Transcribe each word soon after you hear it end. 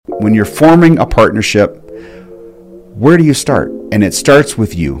When you're forming a partnership, where do you start? And it starts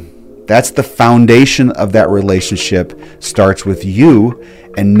with you. That's the foundation of that relationship, starts with you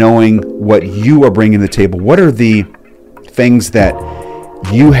and knowing what you are bringing to the table. What are the things that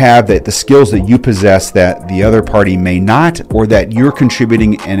you have, that the skills that you possess that the other party may not, or that you're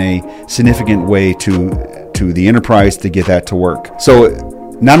contributing in a significant way to the enterprise to get that to work? So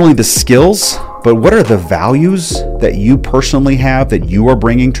not only the skills, but what are the values that you personally have that you are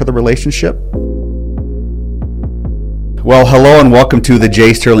bringing to the relationship? Well, hello and welcome to the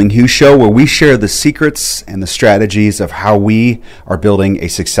J. Sterling Hughes Show, where we share the secrets and the strategies of how we are building a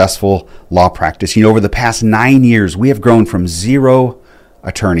successful law practice. You know, over the past 9 years, we have grown from 0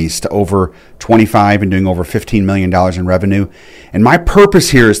 attorneys to over 25 and doing over $15 million in revenue. And my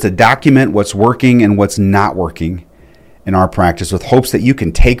purpose here is to document what's working and what's not working in our practice, with hopes that you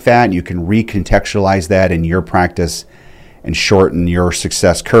can take that and you can recontextualize that in your practice and shorten your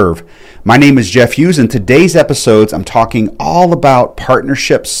success curve. My name is Jeff Hughes, and today's episodes I'm talking all about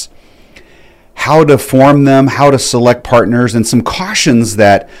partnerships, how to form them, how to select partners, and some cautions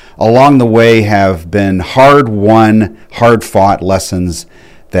that along the way have been hard-won, hard-fought lessons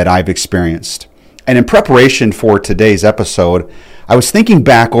that I've experienced. And in preparation for today's episode, I was thinking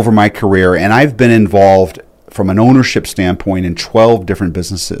back over my career, and I've been involved from an ownership standpoint in 12 different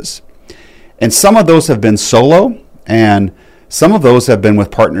businesses. And some of those have been solo, and some of those have been with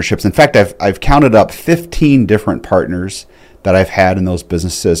partnerships. In fact, I've counted up 15 different partners that I've had in those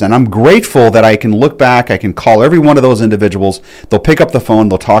businesses. And I'm grateful that I can look back, I can call every one of those individuals, they'll pick up the phone,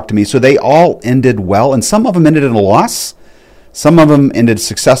 they'll talk to me. So they all ended well, and some of them ended in a loss, some of them ended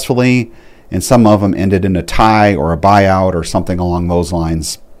successfully, and some of them ended in a tie or a buyout or something along those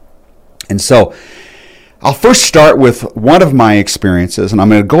lines. And so I'll first start with one of my experiences, and I'm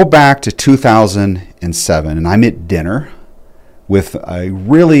going to go back to 2007, and I'm at dinner with a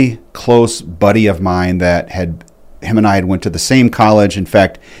really close buddy of mine that him and I had went to the same college. In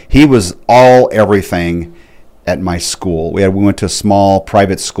fact, he was everything at my school. We went to a small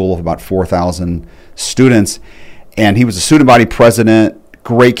private school of about 4,000 students, and he was a student body president,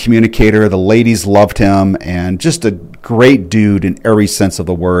 great communicator. The ladies loved him, and just a great dude in every sense of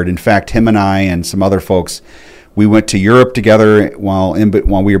the word. In fact, him and I and some other folks, we went to Europe together while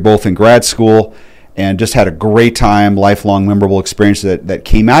we were both in grad school, and just had a great time, lifelong memorable experience that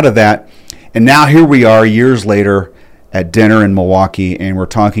came out of that. And now here we are years later at dinner in Milwaukee, and we're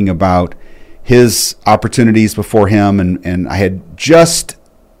talking about his opportunities before him, and I had just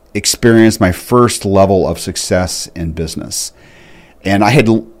experienced my first level of success in business. And I had,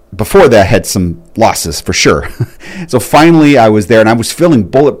 before that, had some losses for sure. So finally I was there, and I was feeling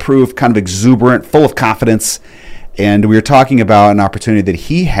bulletproof, kind of exuberant, full of confidence. And we were talking about an opportunity that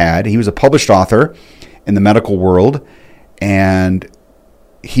he had. He was a published author in the medical world, and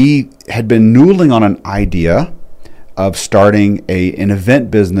he had been noodling on an idea of starting an event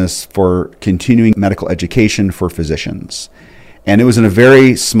business for continuing medical education for physicians. And it was in a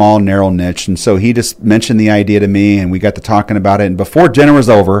very small, narrow niche. And so he just mentioned the idea to me, and we got to talking about it. And before dinner was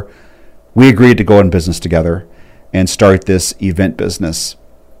over, we agreed to go in business together and start this event business.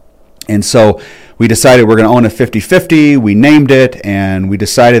 And so we decided we're going to own a 50-50. We named it, and we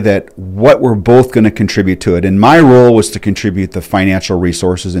decided that what we're both going to contribute to it. And my role was to contribute the financial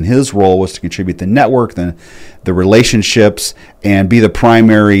resources, and his role was to contribute the network, the relationships, and be the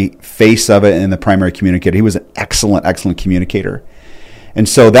primary face of it and the primary communicator. He was an excellent, excellent communicator. And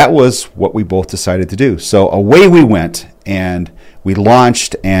so that was what we both decided to do. So away we went, and we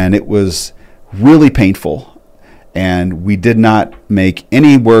launched, and it was really painful. And we did not make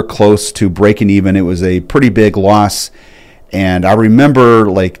anywhere close to breaking even. It was a pretty big loss. And I remember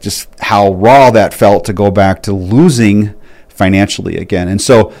just how raw that felt to go back to losing financially again. And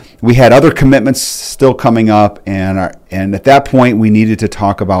so we had other commitments still coming up. And at that point, we needed to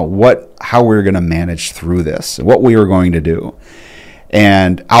talk about how we were going to manage through this, what we were going to do.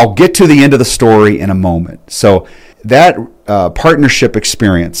 And I'll get to the end of the story in a moment. So that partnership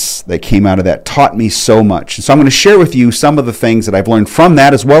experience that came out of that taught me so much. And so I'm going to share with you some of the things that I've learned from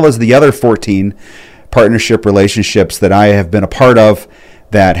that, as well as the other 14 partnership relationships that I have been a part of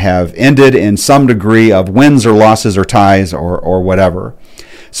that have ended in some degree of wins or losses or ties or whatever.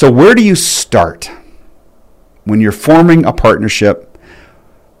 So where do you start? When you're forming a partnership,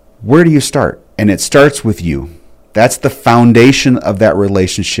 where do you start? And it starts with you. That's the foundation of that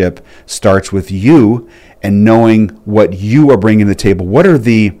relationship, starts with you and knowing what you are bringing to the table. What are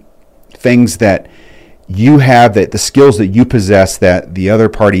the things that you have, that the skills that you possess that the other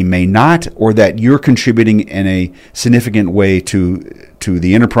party may not, or that you're contributing in a significant way to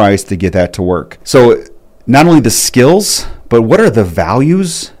the enterprise to get that to work? So not only the skills, but what are the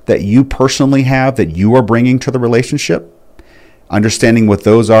values that you personally have that you are bringing to the relationship? Understanding what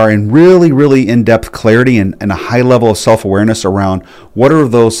those are, and really, really in-depth clarity and a high level of self-awareness around what are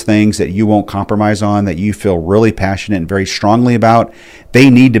those things that you won't compromise on, that you feel really passionate and very strongly about. They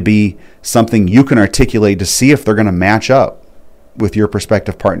need to be something you can articulate to see if they're going to match up with your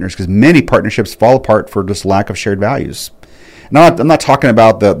prospective partners, because many partnerships fall apart for just lack of shared values. Now, I'm not talking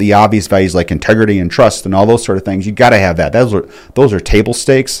about the obvious values like integrity and trust and all those sort of things. You got to have that. Those are table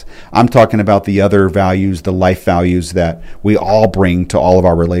stakes. I'm talking about the other values, the life values that we all bring to all of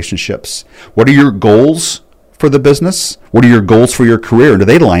our relationships. What are your goals for the business? What are your goals for your career? Do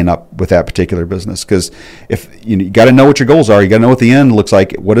they line up with that particular business? Because if you got to know what your goals are, you got to know what the end looks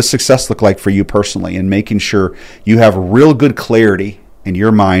like. What does success look like for you personally? And making sure you have real good clarity in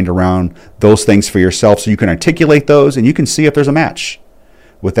your mind around those things for yourself, so you can articulate those and you can see if there's a match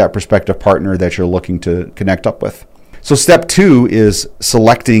with that prospective partner that you're looking to connect up with. So step 2 is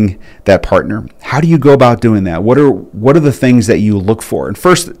selecting that partner. How do you go about doing that? What are the things that you look for? And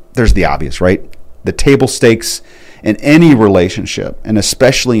first, there's the obvious, right? The table stakes in any relationship, and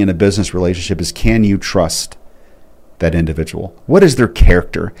especially in a business relationship, is, can you trust that individual? What is their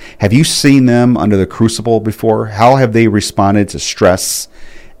character? Have you seen them under the crucible before? How have they responded to stress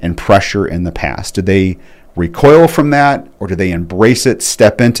and pressure in the past? Did they recoil from that, or did they embrace it,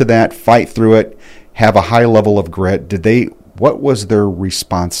 step into that, fight through it, have a high level of grit? What was their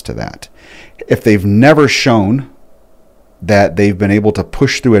response to that? If they've never shown that they've been able to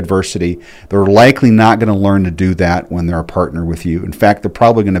push through adversity, they're likely not going to learn to do that when they're a partner with you. In fact, they're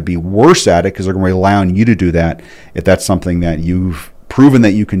probably going to be worse at it because they're going to rely on you to do that if that's something that you've proven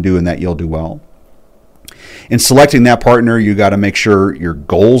that you can do and that you'll do well. In selecting that partner, you got to make sure your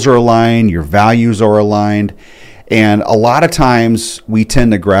goals are aligned, your values are aligned. And a lot of times we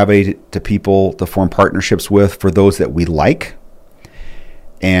tend to gravitate to people to form partnerships with for those that we like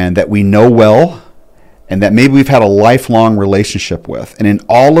and that we know well, and that maybe we've had a lifelong relationship with. And in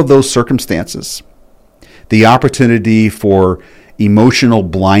all of those circumstances, the opportunity for emotional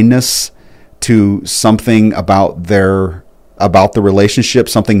blindness to something about the relationship,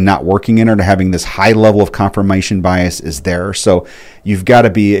 something not working in it, or having this high level of confirmation bias is there. So you've got to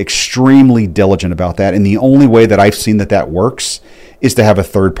be extremely diligent about that. And the only way that I've seen that works is to have a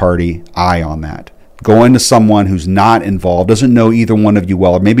third party eye on that. Going to someone who's not involved, doesn't know either one of you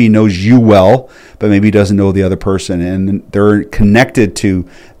well, or maybe he knows you well, but maybe he doesn't know the other person, and they're connected to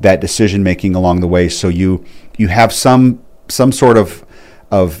that decision making along the way. So you have some sort of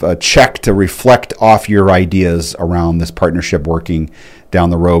a check to reflect off your ideas around this partnership working down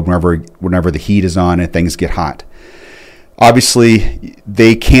the road whenever the heat is on and things get hot. Obviously,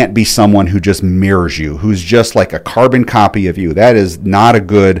 they can't be someone who just mirrors you, who's just like a carbon copy of you. That is not a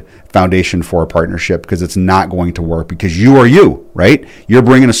good foundation for a partnership, because it's not going to work, because you are you, right? You're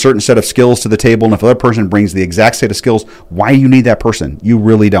bringing a certain set of skills to the table, and if the other person brings the exact set of skills, why do you need that person? You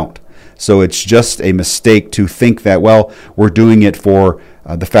really don't. So it's just a mistake to think that, well, we're doing it for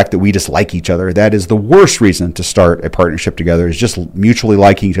the fact that we just like each other. That is the worst reason to start a partnership together, is just mutually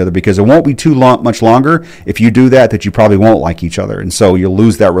liking each other, because it won't be much longer if you do that you probably won't like each other. And so you'll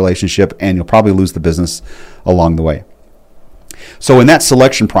lose that relationship, and you'll probably lose the business along the way. So in that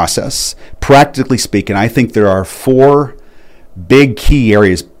selection process, practically speaking, I think there are 4 big key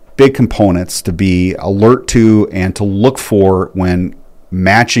areas, big components to be alert to and to look for when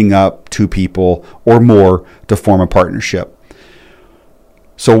matching up 2 people or more to form a partnership.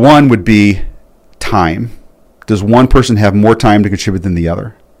 So one would be time. Does one person have more time to contribute than the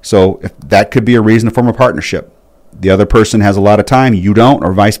other? So if that could be a reason to form a partnership. The other person has a lot of time, you don't,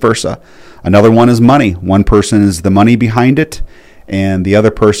 or vice versa. Another one is money. One person is the money behind it, and the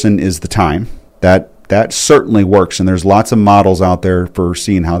other person is the time. That certainly works, and there's lots of models out there for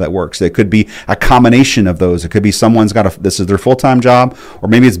seeing how that works. It could be a combination of those. It could be someone's this is their full-time job, or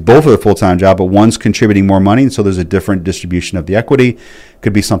maybe it's both of their full-time job, but one's contributing more money, and so there's a different distribution of the equity. It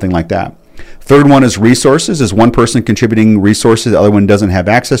could be something like that. Third one is resources. Is one person contributing resources the other one doesn't have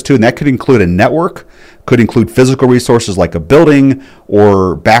access to? And that could include a network, could include physical resources like a building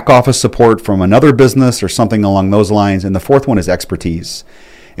or back office support from another business or something along those lines. And the fourth one is expertise.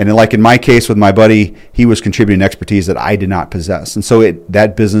 And like in my case with my buddy, he was contributing expertise that I did not possess. And so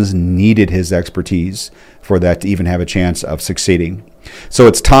that business needed his expertise for that to even have a chance of succeeding. So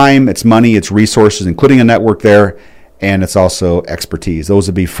it's time, it's money, it's resources, including a network there, and it's also expertise. Those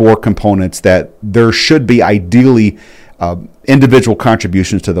would be 4 components that there should be ideally individual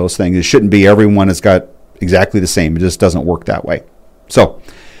contributions to those things. It shouldn't be everyone has got exactly the same. It just doesn't work that way. So,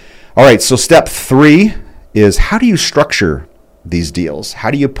 all right, so step 3 is, how do you structure these deals?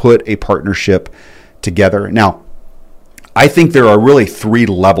 How do you put a partnership together. Now, I think there are really 3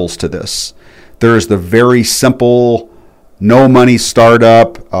 levels to this. There's the very simple, no money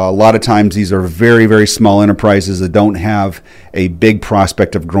startup. A lot of times these are very, very small enterprises that don't have a big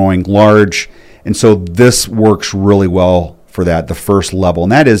prospect of growing large. And so this works really well for that, the first level.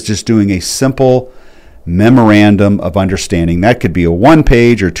 And that is just doing a simple memorandum of understanding. That could be a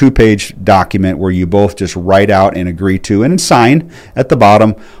 1-page or 2-page document where you both just write out and agree to and sign at the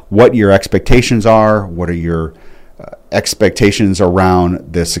bottom what your expectations are, what are your expectations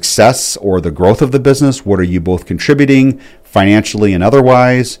around the success or the growth of the business, what are you both contributing financially and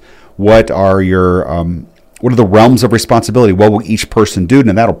otherwise, what are the realms of responsibility, what will each person do,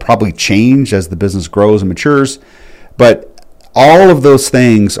 and that'll probably change as the business grows and matures. But all of those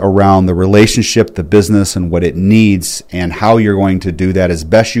things around the relationship, the business, and what it needs, and how you're going to do that as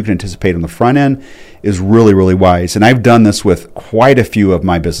best you can anticipate on the front end is really, really wise. And I've done this with quite a few of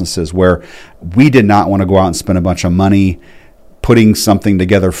my businesses where we did not want to go out and spend a bunch of money putting something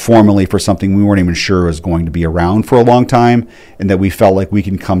together formally for something we weren't even sure was going to be around for a long time and that we felt like we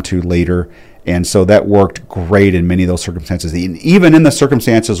can come to later. And so that worked great in many of those circumstances. Even in the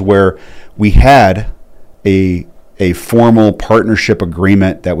circumstances where we had a formal partnership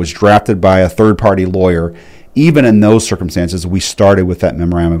agreement that was drafted by a third-party lawyer, even in those circumstances, we started with that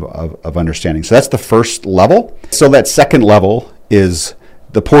memorandum of understanding. So that's the first level. So that second level is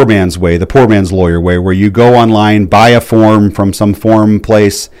the poor man's way, the poor man's lawyer way, where you go online, buy a form from some form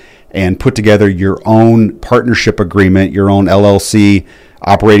place, and put together your own partnership agreement, your own LLC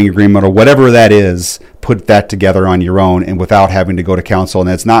operating agreement, or whatever that is, put that together on your own and without having to go to counsel. And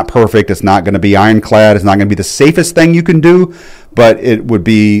it's not perfect. It's not going to be ironclad. It's not going to be the safest thing you can do, but it would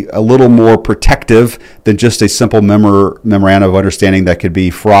be a little more protective than just a simple memorandum of understanding that could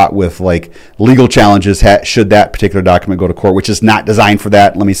be fraught with like legal challenges should that particular document go to court, which is not designed for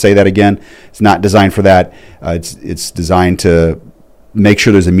that. Let me say that again. It's not designed for that. It's designed to make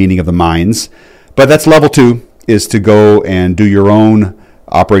sure there's a meeting of the minds. But that's level 2, is to go and do your own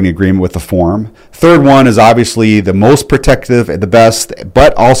operating agreement with the form. Third one is obviously the most protective, the best,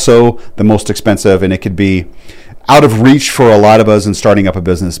 but also the most expensive, and it could be out of reach for a lot of us in starting up a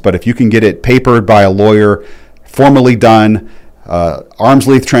business. But if you can get it papered by a lawyer, formally done, arm's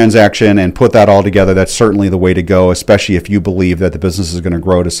length transaction, and put that all together, that's certainly the way to go, especially if you believe that the business is going to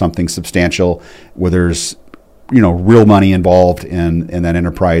grow to something substantial where there's real money involved in that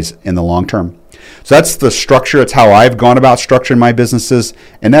enterprise in the long term. So that's the structure. It's how I've gone about structuring my businesses,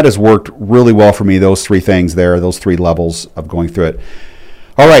 and that has worked really well for me, those 3 things there, those 3 levels of going through it.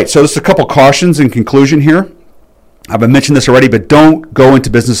 All right, so just a couple cautions in conclusion here. I've mentioned this already, but don't go into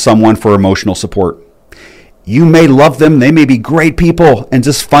business with someone for emotional support. You may love them. They may be great people and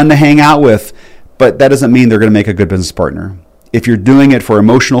just fun to hang out with, but that doesn't mean they're going to make a good business partner. If you're doing it for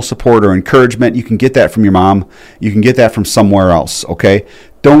emotional support or encouragement, you can get that from your mom. You can get that from somewhere else, okay?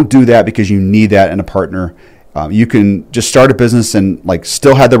 Don't do that because you need that in a partner. You can just start a business and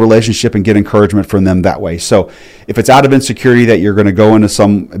still have the relationship and get encouragement from them that way. So if it's out of insecurity that you're going to go into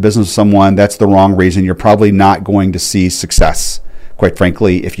some business with someone, that's the wrong reason. You're probably not going to see success, quite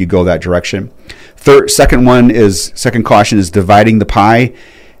frankly, if you go that direction. Second caution is dividing the pie.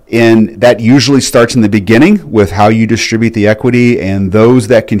 And that usually starts in the beginning with how you distribute the equity, and those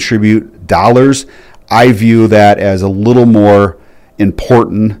that contribute dollars, I view that as a little more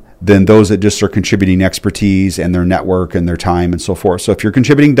important than those that just are contributing expertise and their network and their time and so forth. So if you're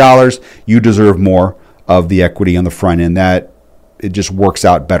contributing dollars, you deserve more of the equity on the front end. That it just works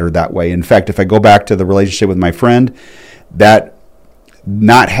out better that way. In fact, if I go back to the relationship with my friend, that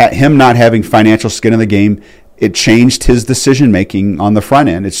him not having financial skin in the game, it changed his decision-making on the front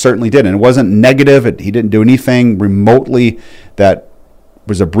end. It certainly did. And it wasn't negative. He didn't do anything remotely that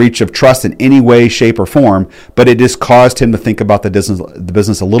was a breach of trust in any way, shape, or form, but it just caused him to think about the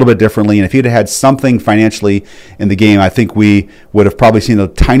business a little bit differently. And if he'd had something financially in the game, I think we would have probably seen a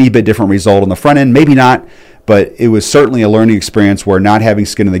tiny bit different result on the front end. Maybe not, but it was certainly a learning experience where not having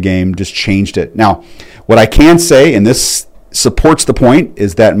skin in the game just changed it. Now, what I can say, and this supports the point,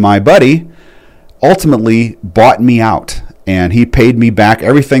 is that my buddy ultimately bought me out, and he paid me back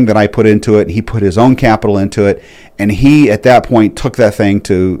everything that I put into it. He put his own capital into it, and he at that point took that thing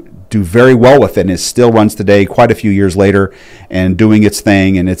to do very well with it, and it still runs today quite a few years later and doing its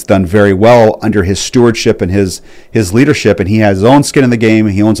thing, and it's done very well under his stewardship and his leadership, and he has his own skin in the game,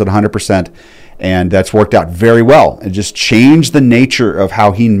 and he owns it 100%, and that's worked out very well. It just changed the nature of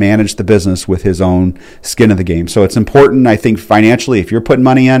how he managed the business with his own skin in the game. So it's important, I think, financially, if you're putting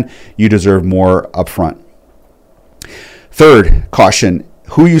money in, you deserve more upfront. Third caution,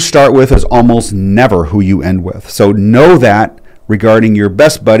 who you start with is almost never who you end with. So know that, regarding your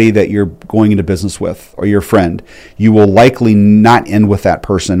best buddy that you're going into business with or your friend, you will likely not end with that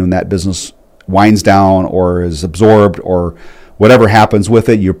person when that business winds down or is absorbed or whatever happens with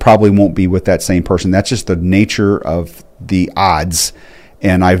it. You probably won't be with that same person. That's just the nature of the odds.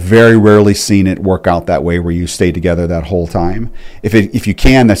 And I've very rarely seen it work out that way where you stay together that whole time. If you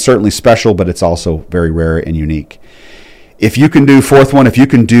can, that's certainly special, but it's also very rare and unique. If you can do, fourth one, if you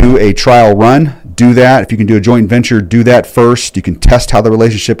can do a trial run, do that. If you can do a joint venture, do that first. You can test how the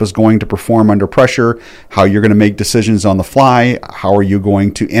relationship is going to perform under pressure, how you're going to make decisions on the fly, how are you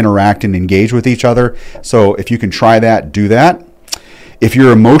going to interact and engage with each other. So if you can try that, do that. If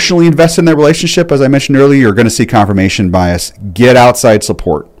you're emotionally invested in that relationship, as I mentioned earlier, you're going to see confirmation bias. Get outside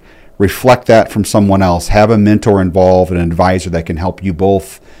support. Reflect that from someone else. Have a mentor involved, an advisor that can help you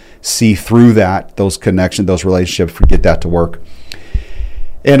both see through that, those connections, those relationships, get that to work.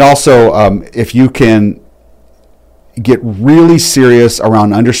 And also, if you can get really serious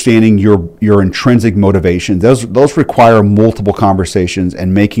around understanding your intrinsic motivations, those require multiple conversations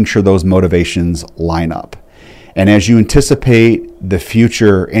and making sure those motivations line up. And as you anticipate the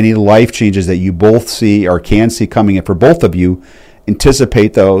future, any life changes that you both see or can see coming in for both of you,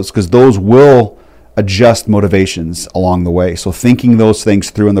 anticipate those, because those will adjust motivations along the way. So thinking those things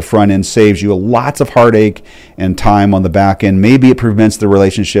through in the front end saves you lots of heartache and time on the back end. Maybe it prevents the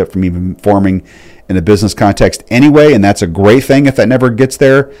relationship from even forming in a business context anyway, and that's a great thing if that never gets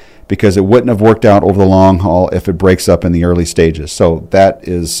there, because it wouldn't have worked out over the long haul if it breaks up in the early stages. So that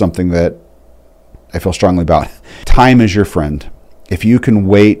is something that I feel strongly about. Time is your friend. If you can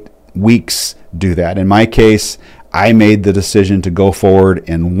wait weeks, do that. In my case, I made the decision to go forward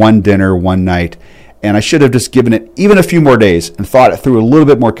in one dinner, one night, and I should have just given it even a few more days and thought it through a little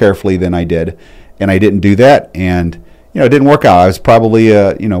bit more carefully than I did. And I didn't do that, and it didn't work out. I was probably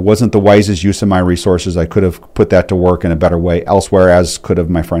wasn't the wisest use of my resources. I could have put that to work in a better way elsewhere, as could have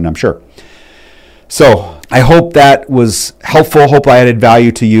my friend, I'm sure. So I hope that was helpful. Hope I added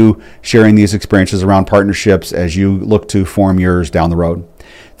value to you sharing these experiences around partnerships as you look to form yours down the road.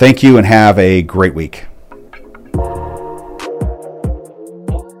 Thank you and have a great week.